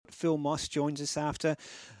Phil Moss joins us after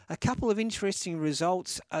a couple of interesting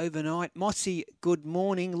results overnight. Mossy, good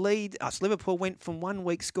morning. Liverpool went from 1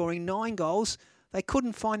 week scoring 9 goals. They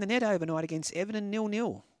couldn't find the net overnight against Everton,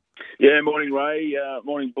 0-0. Yeah, morning, Ray.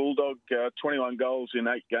 Morning, Bulldog. 21 goals in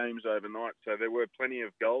 8 games overnight. So there were plenty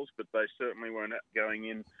of goals, but they certainly weren't going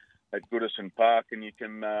in at Goodison Park. And you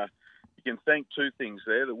can thank two things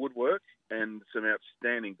there: the woodwork and some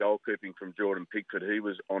outstanding goalkeeping from Jordan Pickford. He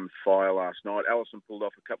was on fire last night. Allison pulled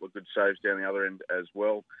off a couple of good saves down the other end as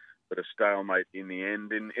well, but a stalemate in the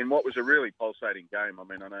end. In what was a really pulsating game. I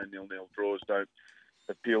mean, I know 0-0 draws don't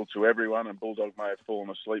appeal to everyone, and Bulldog may have fallen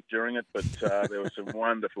asleep during it, but there was some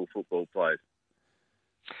wonderful football played.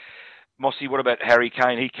 Mossy, what about Harry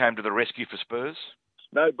Kane? He came to the rescue for Spurs.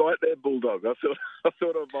 No bite there, Bulldog. I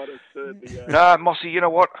thought I might have heard the... No, Mossy, you know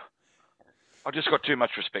what? I just got too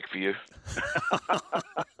much respect for you.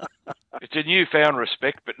 It's a newfound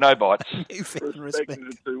respect, but no bites. Respect is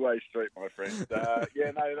a two-way street, my friend.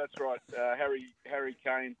 Yeah, no, that's right. Harry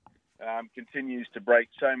Kane continues to break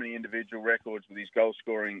so many individual records with his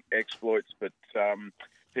goal-scoring exploits, but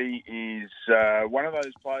he is one of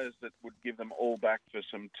those players that would give them all back for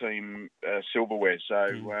some team silverware.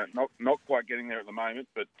 So not quite getting there at the moment,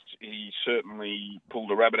 but he certainly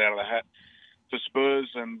pulled a rabbit out of the hat for Spurs,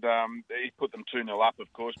 and he put them 2-0 up,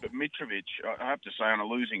 of course. But Mitrovic, I have to say, on a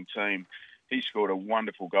losing team, he scored a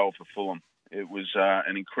wonderful goal for Fulham. It was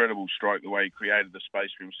an incredible strike. The way he created the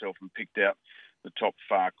space for himself and picked out the top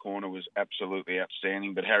far corner was absolutely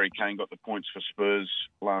outstanding. But Harry Kane got the points for Spurs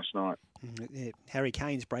last night. Yeah, Harry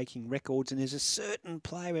Kane's breaking records, and there's a certain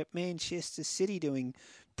player at Manchester City doing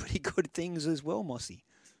pretty good things as well, Mossy.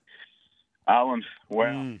 Haaland,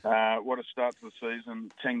 wow. What a start to the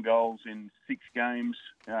season. 10 goals in 6 games.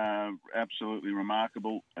 Absolutely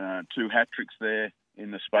remarkable. 2 hat-tricks there in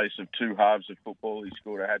the space of 2 halves of football. He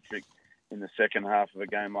scored a hat-trick in the second half of a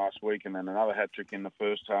game last week, and then another hat-trick in the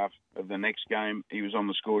first half of the next game. He was on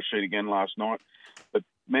the score sheet again last night. But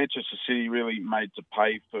Manchester City really made to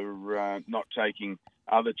pay for not taking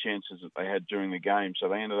other chances that they had during the game. So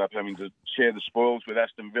they ended up having to share the spoils with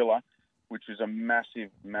Aston Villa, which was a massive,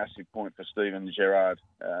 massive point for Steven Gerrard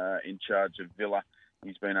in charge of Villa.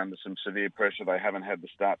 He's been under some severe pressure. They haven't had the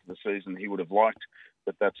start to the season he would have liked,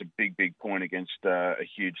 but that's a big, big point against a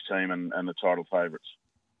huge team and the title favourites.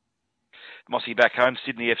 Mossy, back home,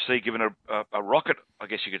 Sydney FC given a rocket, I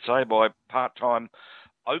guess you could say, by part-time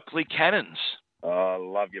Oakley Cannons. Oh, I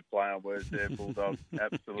love your play on words there, Bulldog.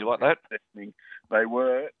 Absolutely. You like that? They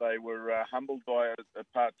were humbled by a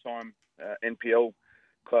part-time NPL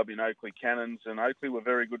club in Oakley Cannons, and Oakley were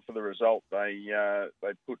very good for the result. They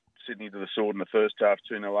put Sydney to the sword in the first half,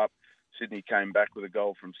 2-0 up. Sydney came back with a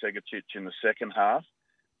goal from Segacic in the second half,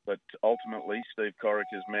 but ultimately Steve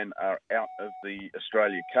Corica's men are out of the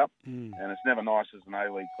Australia Cup, and it's never nice as an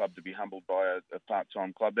A-League club to be humbled by a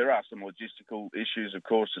part-time club. There are some logistical issues, of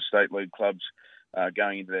course, the State League clubs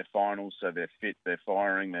going into their finals, so they're fit, they're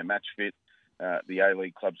firing, they're match fit. The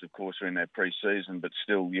A-League clubs, of course, are in their pre-season, but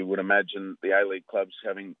still you would imagine the A-League clubs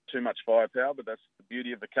having too much firepower, but that's the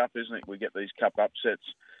beauty of the Cup, isn't it? We get these cup upsets,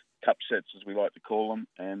 cup sets as we like to call them,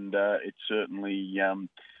 and it certainly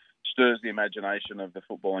stirs the imagination of the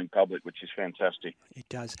footballing public, which is fantastic. It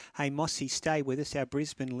does. Hey, Mossy, stay with us. Our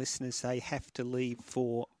Brisbane listeners, they have to leave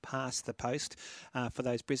for Past the Post. For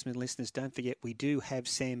those Brisbane listeners, don't forget we do have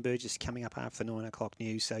Sam Burgess coming up after the 9 o'clock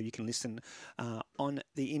news, so you can listen on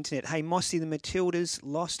the internet. Hey, Mossy, the Matildas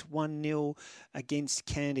lost 1-0 against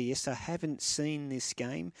Canada. Yes, I haven't seen this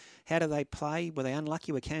game. How do they play? Were they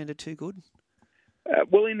unlucky? Were Canada too good?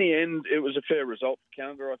 Well, in the end, it was a fair result for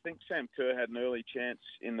Canada. I think Sam Kerr had an early chance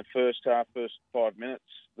in the first 5 minutes,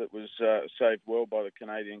 that was saved well by the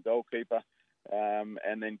Canadian goalkeeper.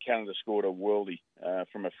 And then Canada scored a worldie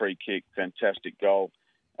from a free kick. Fantastic goal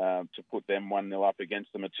to put them 1-0 up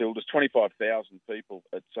against the Matildas. 25,000 people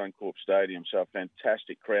at Suncorp Stadium, so a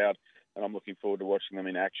fantastic crowd. And I'm looking forward to watching them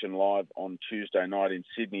in action live on Tuesday night in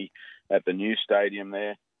Sydney at the new stadium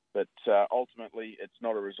there. But ultimately, it's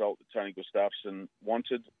not a result that Tony Gustafsson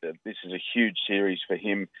wanted. This is a huge series for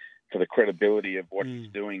him, for the credibility of what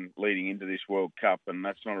he's doing leading into this World Cup, and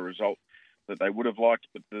that's not a result that they would have liked.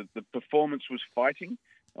 But the performance was fighting.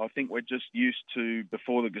 I think we're just used to,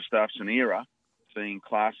 before the Gustafsson era, seeing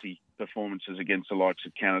classy performances against the likes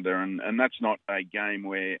of Canada, and that's not a game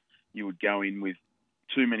where you would go in with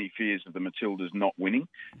too many fears of the Matildas not winning,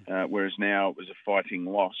 whereas now it was a fighting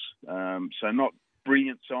loss. So not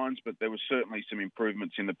brilliant signs, but there was certainly some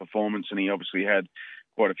improvements in the performance, and he obviously had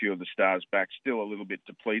quite a few of the stars back, still a little bit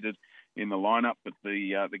depleted in the lineup. But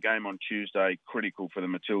the game on Tuesday, critical for the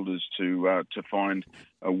Matildas to find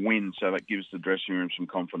a win, so that gives the dressing room some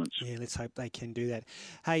confidence. Yeah, let's hope they can do that.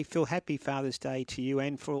 Hey, Phil, happy Father's Day to you,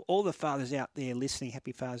 and for all the fathers out there listening,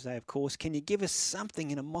 happy Father's Day, of course. Can you give us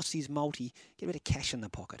something in a Mossie's multi, get a bit of cash in the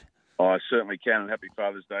pocket? I certainly can, and happy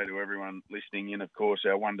Father's Day to everyone listening in. Of course,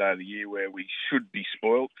 our one day of the year where we should be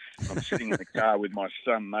spoiled. I'm sitting in the car with my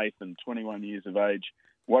son, Nathan, 21 years of age.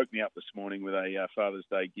 Woke me up this morning with a Father's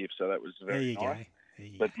Day gift, so that was very nice.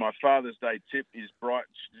 But my Father's Day tip is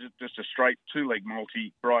just a straight two-leg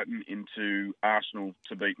multi, Brighton into Arsenal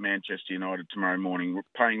to beat Manchester United tomorrow morning. We're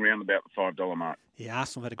paying around about the $5 mark. Yeah,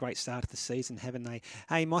 Arsenal had a great start to the season, haven't they?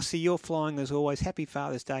 Hey, Mossy, you're flying as always. Happy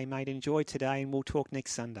Father's Day, mate. Enjoy today, and we'll talk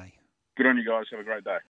next Sunday. Good on you guys. Have a great day.